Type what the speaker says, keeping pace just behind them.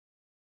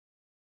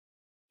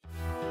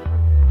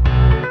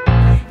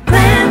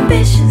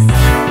Glambitious.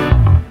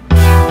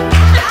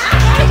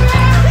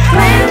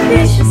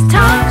 Glambitious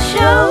Talk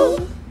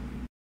Show.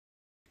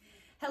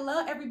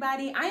 Hello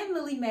everybody, I am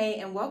Lily Mae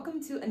and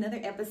welcome to another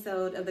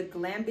episode of the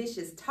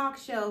Glambitious Talk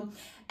Show.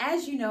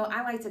 As you know,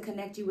 I like to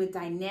connect you with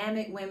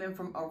dynamic women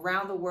from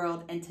around the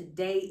world, and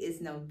today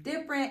is no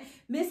different.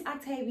 Miss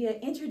Octavia,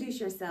 introduce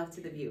yourself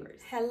to the viewers.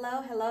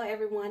 Hello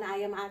everyone. I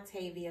am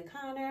Octavia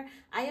Conner.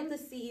 I am the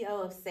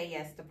CEO of Say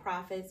Yes to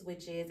Profits,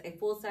 which is a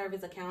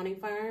full-service accounting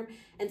firm.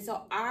 And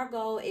so our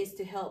goal is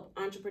to help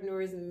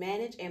entrepreneurs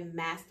manage and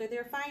master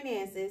their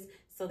finances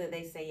so that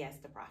they say yes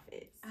to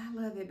profits. I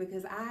love it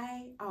because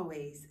I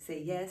always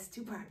say yes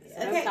to profits.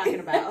 That's what I'm talking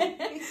about.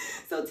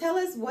 So tell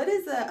us, what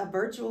is a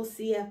virtual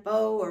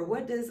CFO, or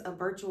what does a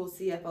virtual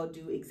CFO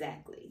do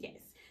exactly?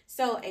 Yes.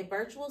 So a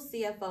virtual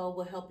CFO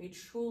will help you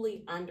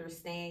truly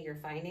understand your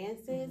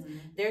finances. Mm-hmm.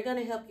 They're going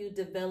to help you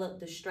develop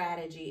the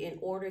strategy in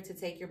order to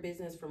take your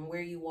business from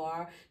where you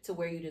are to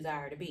where you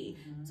desire to be.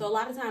 Mm-hmm. So a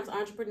lot of times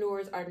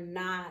entrepreneurs are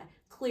not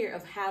clear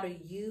of how to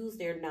use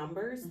their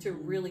numbers to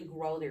really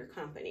grow their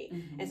company.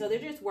 And so they're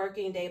just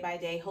working day by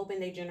day, hoping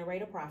they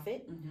generate a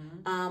profit,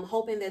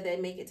 hoping that they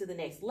make it to the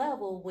next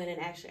level, when in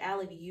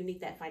actuality, you need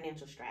that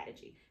financial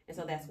strategy. And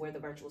so that's where the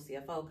virtual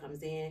CFO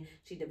comes in.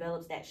 She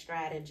develops that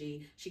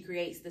strategy. She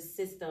creates the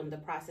system, the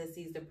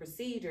processes, the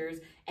procedures,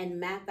 and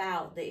map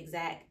out the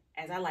exact,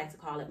 as I like to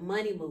call it,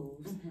 money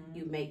moves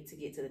you make to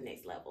get to the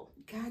next level.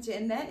 Gotcha.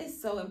 And that is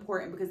so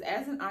important because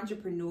as an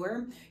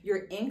entrepreneur,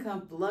 your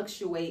income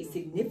fluctuates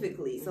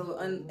significantly. So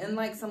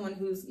unlike someone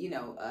who's,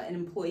 an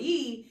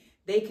employee,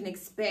 they can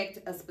expect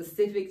a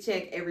specific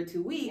check every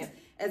 2 weeks. Yep.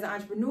 As an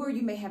entrepreneur,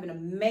 you may have an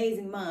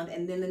amazing month,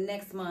 and then the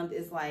next month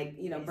is like,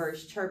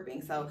 birds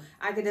chirping. So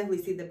I could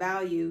definitely see the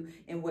value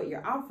in what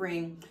you're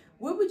offering.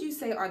 What would you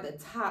say are the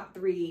top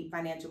 3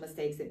 financial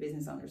mistakes that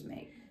business owners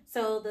make?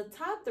 So the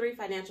top 3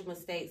 financial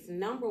mistakes,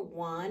 number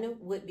 1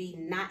 would be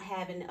not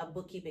having a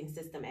bookkeeping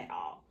system at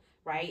all,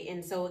 right?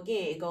 And so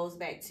again, it goes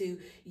back to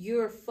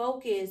your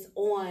focus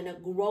on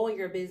growing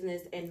your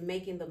business and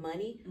making the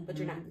money, but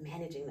you're not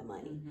managing the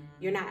money.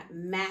 You're not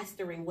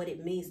mastering what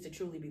it means to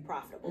truly be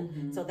profitable.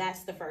 So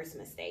that's the first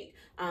mistake,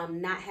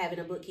 not having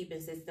a bookkeeping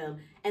system.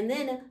 And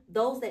then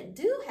those that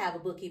do have a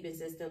bookkeeping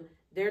system,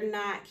 they're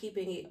not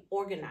keeping it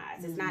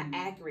organized. It's not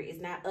accurate. It's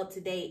not up to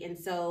date. And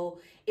so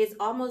it's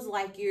almost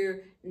like you're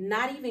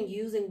not even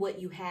using what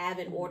you have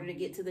in order to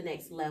get to the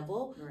next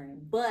level.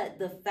 Right. But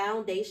the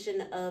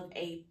foundation of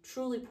a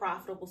truly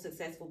profitable,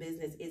 successful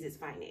business is its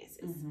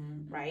finances,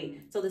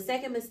 right? So the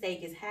second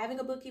mistake is having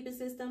a bookkeeping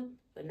system,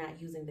 but not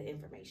using the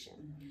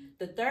information.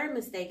 The third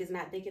mistake is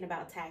not thinking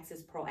about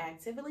taxes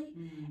proactively.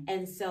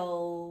 And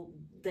so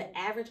the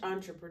average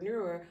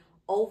entrepreneur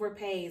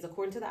overpays,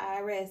 according to the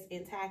IRS,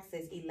 in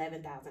taxes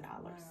 $11,000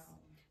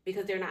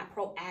 because they're not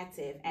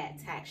proactive at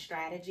tax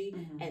strategy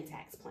and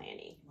tax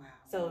planning. Wow.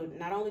 So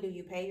not only do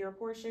you pay your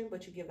portion,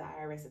 but you give the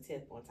IRS a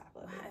tip on top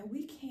of it. And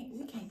we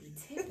can't be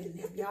tipping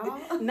them,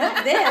 y'all.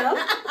 Not them.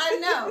 I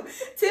know.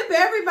 Tip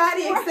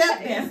everybody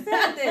except them.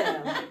 Except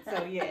them.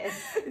 So yes.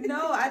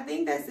 No, I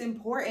think that's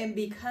important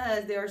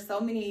because there are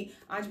so many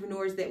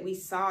entrepreneurs that we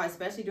saw,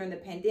 especially during the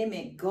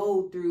pandemic,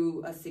 go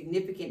through a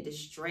significant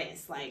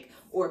distress,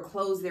 or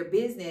close their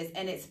business.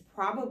 And it's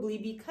probably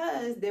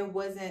because there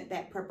wasn't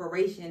that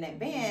preparation in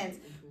advance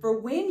for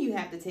when you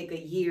have to take a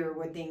year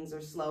where things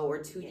are slow,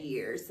 or 2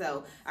 years.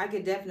 So I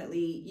could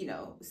definitely,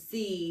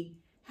 see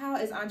how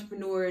as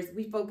entrepreneurs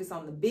we focus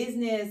on the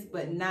business,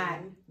 but not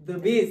the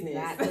business.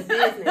 Not the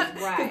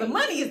business, right. Because the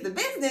money is the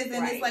business,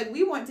 and it's like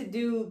we want to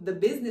do the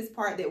business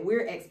part that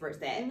we're experts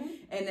at.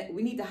 And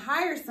we need to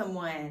hire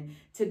someone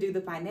to do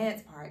the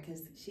finance part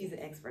because she's an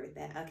expert at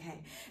that.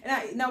 Okay.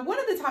 And now one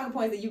of the talking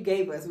points that you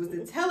gave us was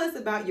to tell us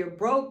about your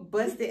broke,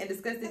 busted, and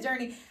disgusted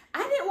journey.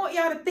 I didn't want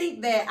y'all to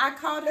think that I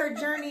called her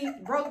journey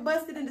broke,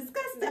 busted, and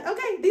disgusted.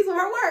 Okay, these are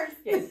her words.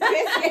 Yes.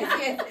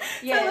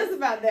 Tell us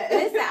about that.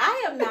 Listen,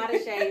 I am not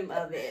ashamed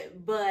of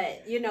it.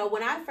 But,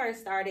 when I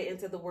first started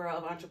into the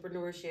world of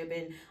entrepreneurship,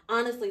 and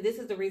honestly, this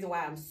is the reason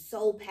why I'm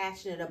so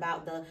passionate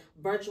about the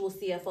virtual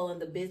CFO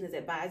and the business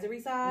advisory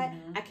side.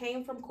 I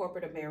came from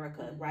corporate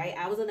America, right?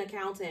 I was an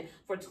accountant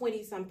for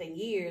 20-something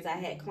years. I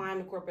had climbed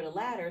the corporate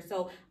ladder,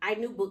 so I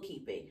knew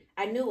bookkeeping.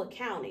 I knew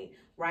accounting,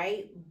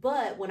 right?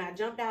 But when I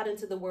jumped out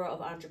into the world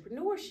of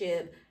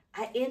entrepreneurship,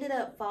 I ended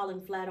up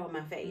falling flat on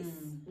my face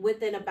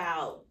within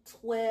about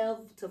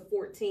 12 to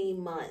 14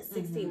 months,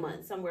 16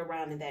 months, somewhere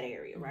around in that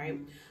area, right?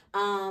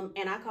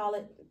 And I call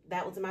it,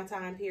 that was my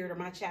time period or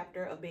my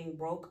chapter of being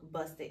broke,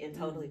 busted, and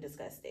totally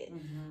disgusted.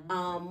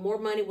 More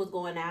money was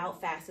going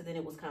out faster than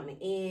it was coming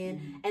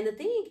in. And the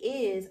thing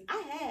is,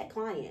 I had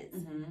clients.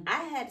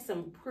 I had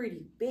some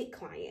pretty big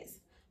clients,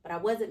 but I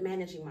wasn't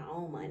managing my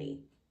own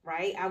money.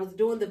 Right? I was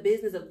doing the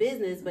business of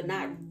business, but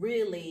not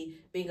really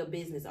being a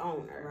business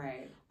owner.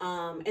 Right.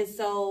 And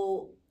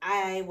so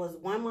I was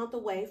 1 month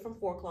away from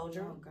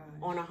foreclosure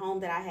on a home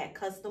that I had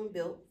custom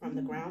built from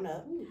the ground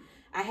up.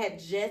 I had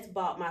just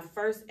bought my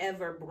first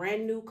ever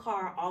brand new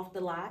car off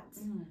the lot,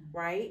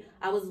 right?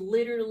 I was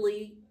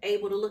literally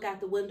able to look out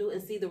the window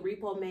and see the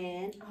repo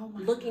man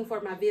looking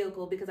for my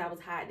vehicle because I was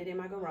hiding it in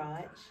my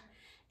garage.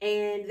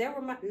 And there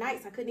were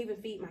nights I couldn't even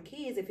feed my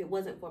kids if it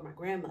wasn't for my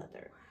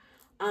grandmother.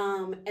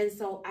 And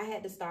so I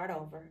had to start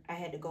over. I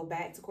had to go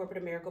back to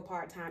corporate America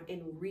part-time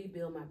and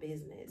rebuild my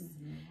business.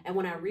 And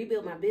when I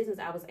rebuilt my business,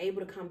 I was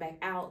able to come back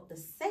out the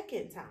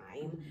second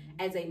time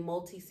as a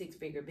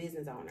multi-six-figure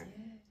business owner.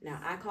 Now,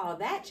 I call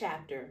that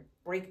chapter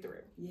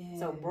breakthrough.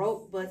 So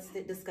broke,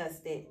 busted,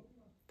 disgusted,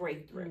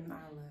 breakthrough. I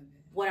love it.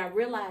 What I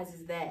realized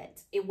is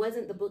that it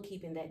wasn't the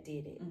bookkeeping that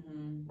did it,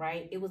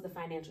 right? It was the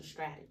financial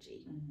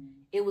strategy.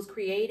 It was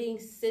creating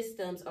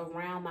systems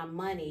around my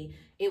money.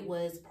 It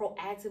was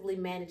proactively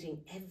managing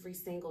every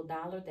single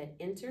dollar that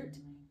entered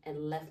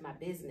and left my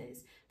business.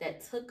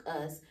 That took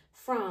us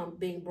from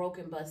being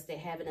broken, busted,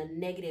 having a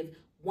negative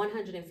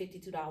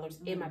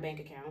 $152 in my bank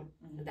account,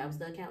 and that was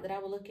the account that I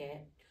would look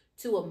at,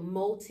 to a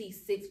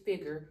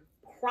multi-six-figure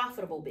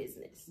profitable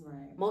business.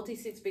 Multi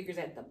six figures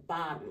at the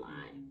bottom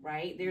line,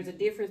 right? There's a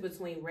difference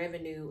between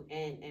revenue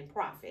and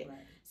profit.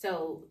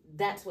 So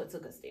that's what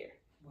took us there.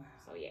 Wow.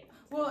 So yeah.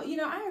 Well, you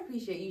know, I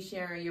appreciate you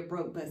sharing your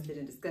broke, busted,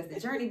 and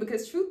disgusted journey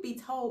because truth be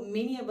told,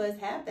 many of us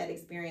have that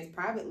experience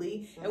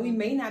privately and we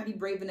may not be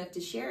brave enough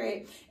to share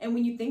it. And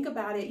when you think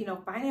about it, you know,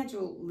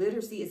 financial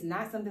literacy is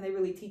not something they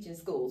really teach in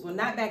schools. Well,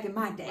 not back in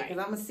my day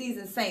because I'm a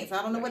seasoned saint, so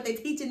I don't know what they're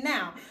teaching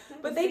now.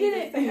 But they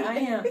didn't, I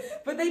am,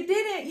 but they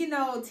didn't, you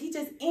know, teach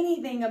us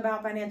anything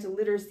about financial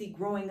literacy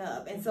growing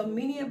up. And so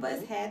many of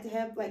us had to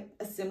have like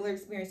a similar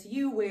experience to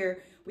you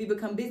where we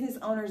become business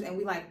owners and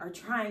we like are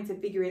trying to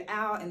figure it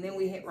out and then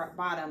we hit rock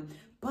bottom.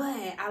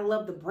 But I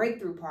love the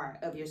breakthrough part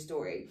of your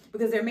story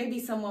because there may be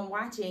someone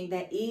watching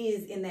that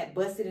is in that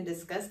busted and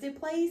disgusted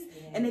place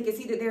and they can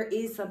see that there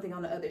is something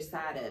on the other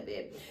side of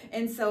it.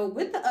 And so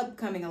with the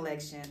upcoming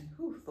election,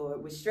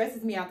 Lord, which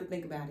stresses me out to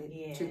think about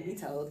it, truth be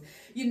told,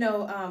 you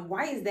know,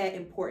 why is that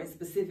important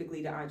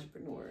specifically to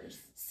entrepreneurs?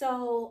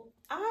 So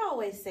I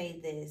always say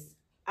this.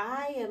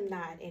 I am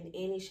not in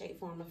any shape,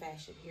 form, or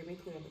fashion, hear me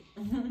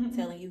clearly,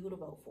 telling you who to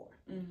vote for.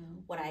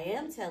 What I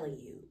am telling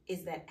you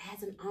is that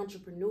as an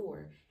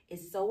entrepreneur,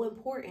 it's so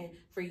important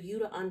for you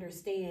to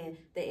understand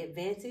the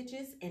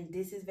advantages and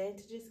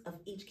disadvantages of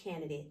each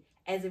candidate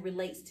as it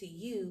relates to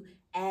you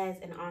as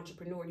an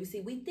entrepreneur. You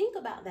see, we think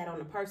about that on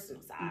the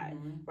personal side,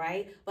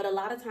 right? But a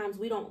lot of times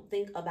we don't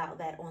think about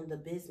that on the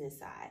business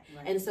side.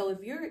 And so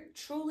if you're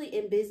truly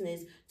in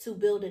business to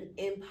build an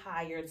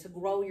empire, to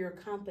grow your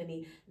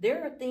company,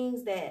 there are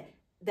things that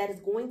is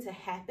going to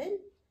happen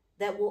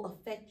that will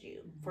affect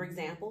you. For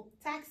example,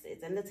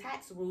 taxes and the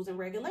tax rules and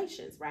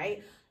regulations,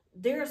 right?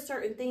 There are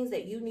certain things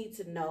that you need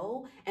to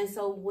know. And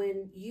so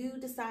when you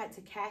decide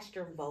to cast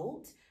your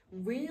vote,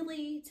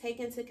 really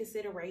take into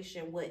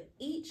consideration what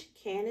each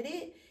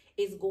candidate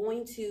is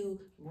going to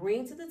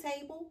bring to the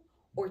table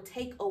or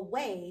take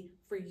away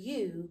for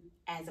you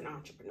as an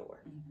entrepreneur.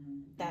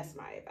 That's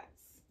my advice.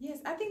 Yes,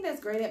 I think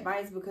that's great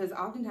advice because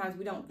oftentimes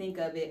we don't think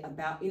of it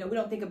about, you know, we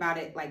don't think about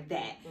it like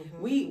that.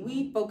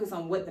 We focus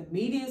on what the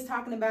media is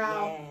talking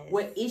about,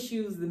 what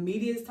issues the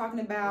media is talking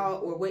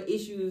about, or what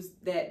issues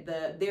that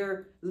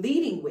they're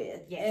leading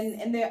with.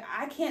 And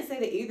I can't say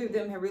that either of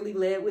them have really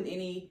led with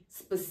any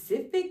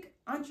specific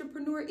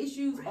entrepreneur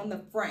issues on the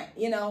front,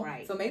 you know?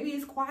 So maybe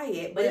it's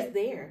quiet, but it's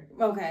there.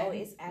 Okay. Oh,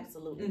 it's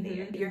absolutely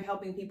there. You're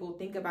helping people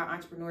think about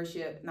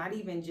entrepreneurship, not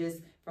even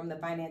just from the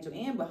financial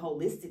end, but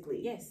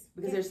holistically.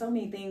 Because there's so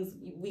many things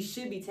we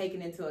should be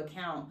taking into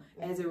account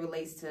as it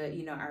relates to,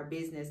 you know, our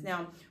business.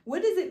 Now,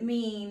 what does it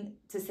mean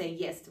to say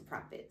yes to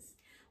profits?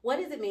 What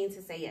does it mean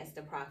to say yes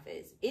to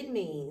profits? It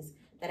means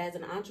that as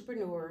an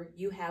entrepreneur,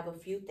 you have a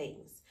few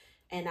things,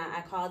 and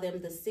I call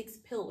them the 6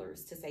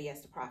 pillars to say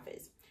yes to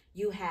profits.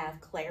 You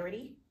have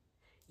clarity.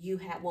 You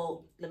have,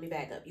 well, let me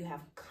back up. You have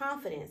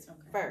confidence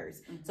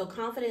first. So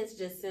confidence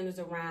just centers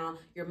around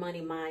your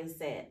money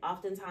mindset.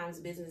 Oftentimes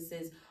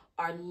businesses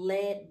are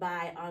led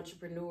by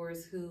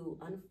entrepreneurs who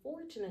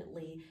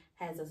unfortunately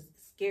has a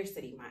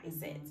scarcity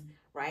mindset,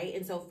 right?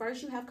 And so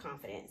first you have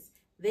confidence.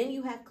 Then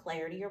you have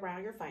clarity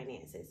around your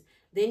finances.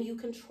 Then you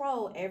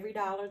control every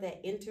dollar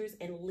that enters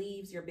and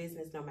leaves your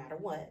business no matter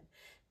what.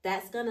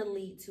 That's going to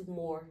lead to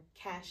more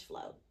cash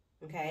flow.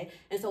 Okay.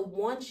 And so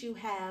once you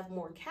have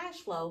more cash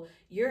flow,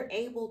 you're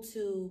able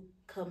to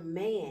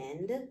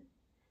command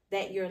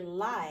that your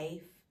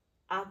life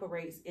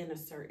operates in a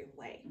certain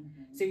way.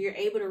 So you're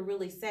able to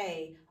really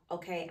say,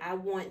 okay, I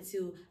want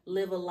to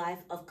live a life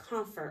of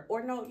comfort,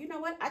 or no, you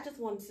know what? I just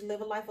want to live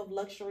a life of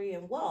luxury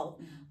and wealth,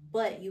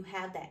 but you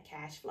have that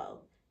cash flow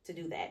to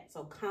do that.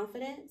 So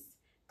confidence,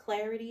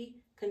 clarity,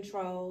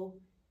 control,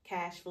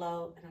 cash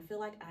flow. And I feel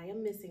like I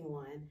am missing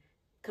one.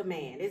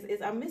 Command.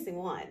 I'm missing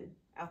one.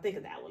 I'll think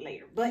of that one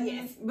later. But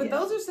yes. But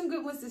those are some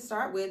good ones to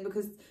start with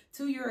because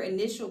to your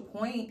initial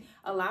point,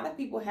 a lot of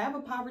people have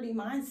a poverty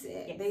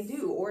mindset. They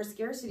do, or a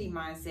scarcity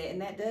mindset. And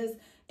that does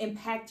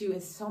impact you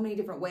in so many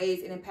different ways.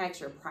 It impacts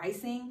your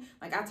pricing.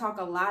 Like I talk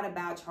a lot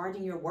about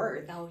charging your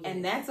worth. Oh, yes.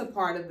 And that's a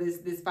part of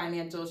this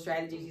financial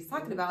strategy she's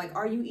talking about. Like,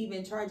 are you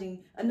even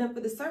charging enough for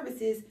the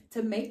services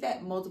to make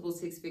that multiple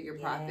six-figure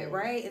profit,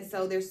 right? And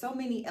so there's so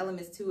many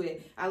elements to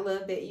it. I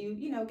love that you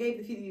gave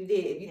the few you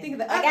did. If you think of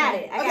the I got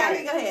it.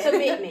 Go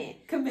ahead.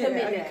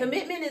 Commitment. Okay.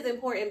 Commitment is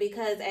important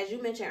because, as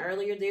you mentioned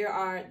earlier, there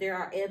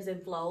are ebbs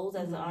and flows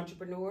as an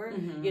entrepreneur.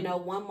 You know,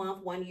 1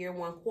 month, 1 year,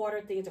 1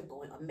 quarter, things are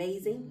going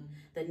amazing.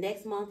 The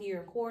next month,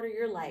 year, quarter,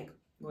 you're like,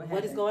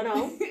 what is going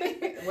on?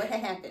 What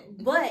happened?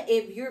 But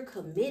if you're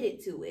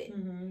committed to it,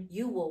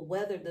 you will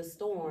weather the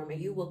storm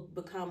and you will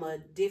become a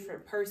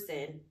different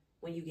person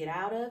when you get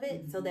out of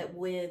it, so that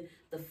when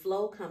the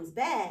flow comes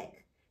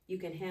back, you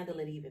can handle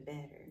it even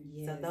better.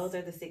 Yes. So those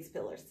are the 6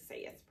 pillars to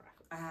say yes to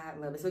profit. I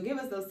love it. So give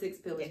us those 6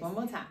 pillars one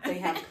more time. So you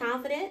have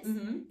confidence,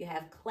 you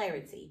have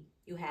clarity,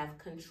 you have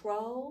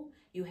control,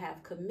 you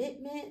have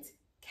commitment,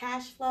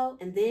 cash flow,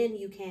 and then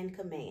you can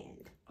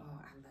command. Oh,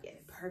 I love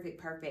it.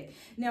 Perfect.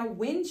 Now,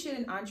 when should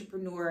an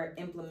entrepreneur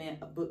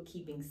implement a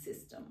bookkeeping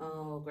system?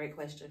 Oh, great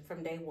question.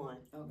 From day one.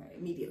 Okay,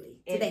 immediately.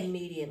 Today.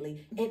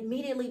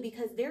 Immediately,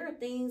 because there are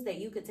things that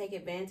you could take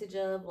advantage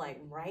of, like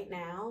right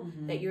now,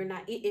 that you're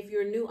not, if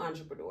you're a new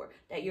entrepreneur,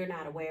 that you're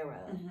not aware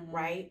of,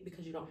 right?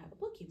 Because you don't have a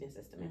bookkeeping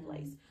system in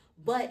place.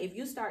 But if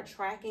you start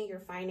tracking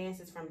your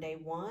finances from day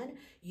one,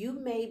 you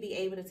may be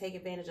able to take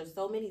advantage of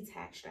so many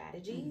tax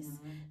strategies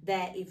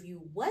that if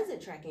you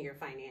wasn't tracking your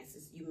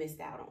finances, you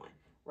missed out on,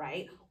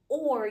 right?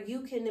 Or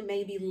you can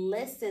maybe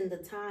lessen the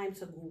time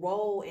to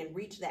grow and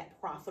reach that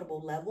profitable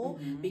level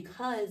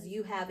because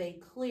you have a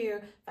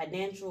clear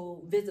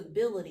financial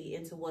visibility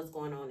into what's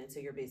going on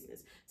into your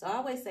business. So I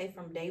always say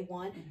from day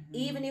one,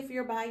 even if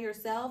you're by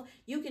yourself,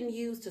 you can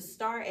use to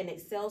start an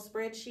Excel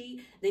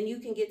spreadsheet. Then you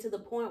can get to the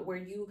point where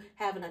you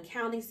have an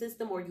accounting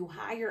system or you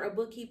hire a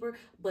bookkeeper.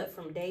 But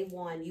from day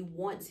one, you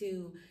want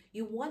to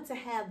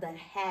have the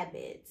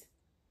habit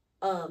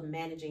of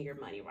managing your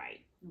money right.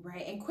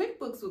 Right, and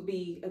QuickBooks would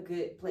be a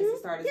good place to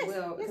start as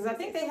well, because I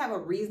think they have a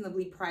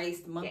reasonably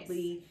priced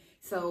monthly.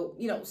 So,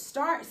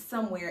 start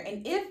somewhere.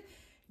 And if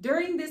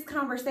during this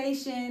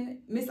conversation,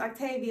 Miss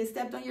Octavia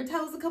stepped on your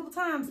toes a couple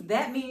times,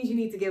 that means you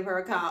need to give her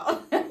a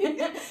call.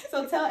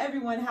 So tell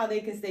everyone how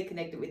they can stay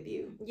connected with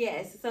you.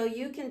 Yes, so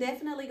you can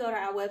definitely go to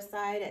our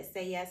website at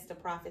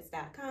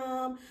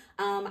sayyes2profits.com.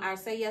 Our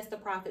Say Yes to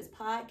Profits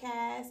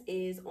podcast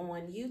is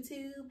on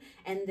YouTube,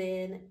 and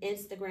then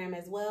Instagram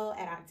as well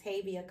at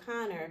Octavia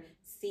Conner,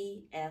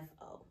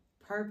 CFO.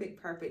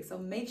 Perfect. So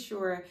make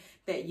sure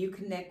that you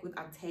connect with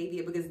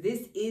Octavia, because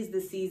this is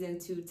the season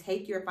to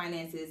take your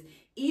finances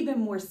even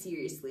more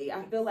seriously.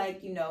 I feel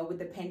like, with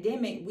the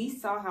pandemic, we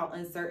saw how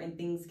uncertain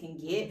things can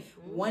get.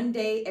 One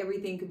day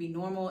everything could be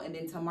normal, and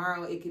then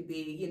tomorrow it could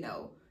be,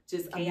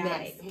 just chaotic.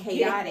 A mess,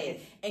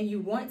 chaotic. And you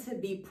want to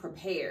be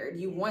prepared.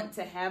 You want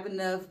to have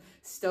enough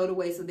stowed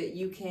away so that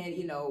you can,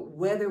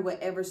 weather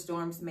whatever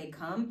storms may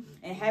come.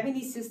 And having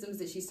these systems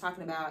that she's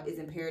talking about is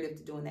imperative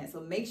to doing that. So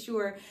make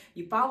sure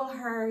you follow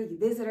her, you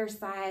visit her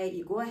site,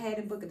 you go ahead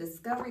and book a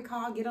discovery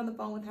call, get on the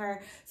phone with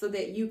her so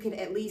that you can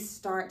at least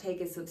start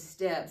taking some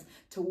steps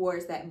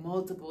towards that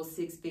multiple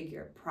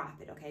 6-figure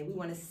profit. Okay, we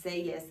want to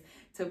say yes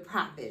to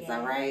profits.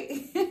 All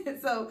right.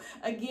 So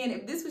again,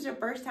 if this was your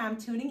first time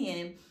tuning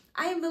in,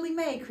 I am Lily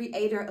Mae,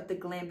 creator of the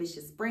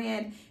Glambitious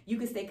brand. You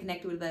can stay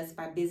connected with us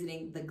by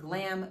visiting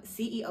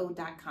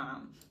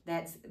theglamceo.com.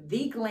 That's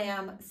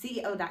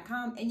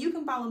theglamceo.com. And you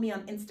can follow me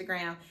on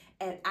Instagram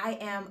at I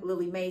am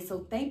Lily Mae.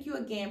 So thank you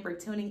again for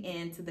tuning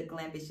in to the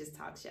Glambitious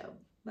Talk Show.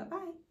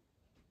 Bye-bye.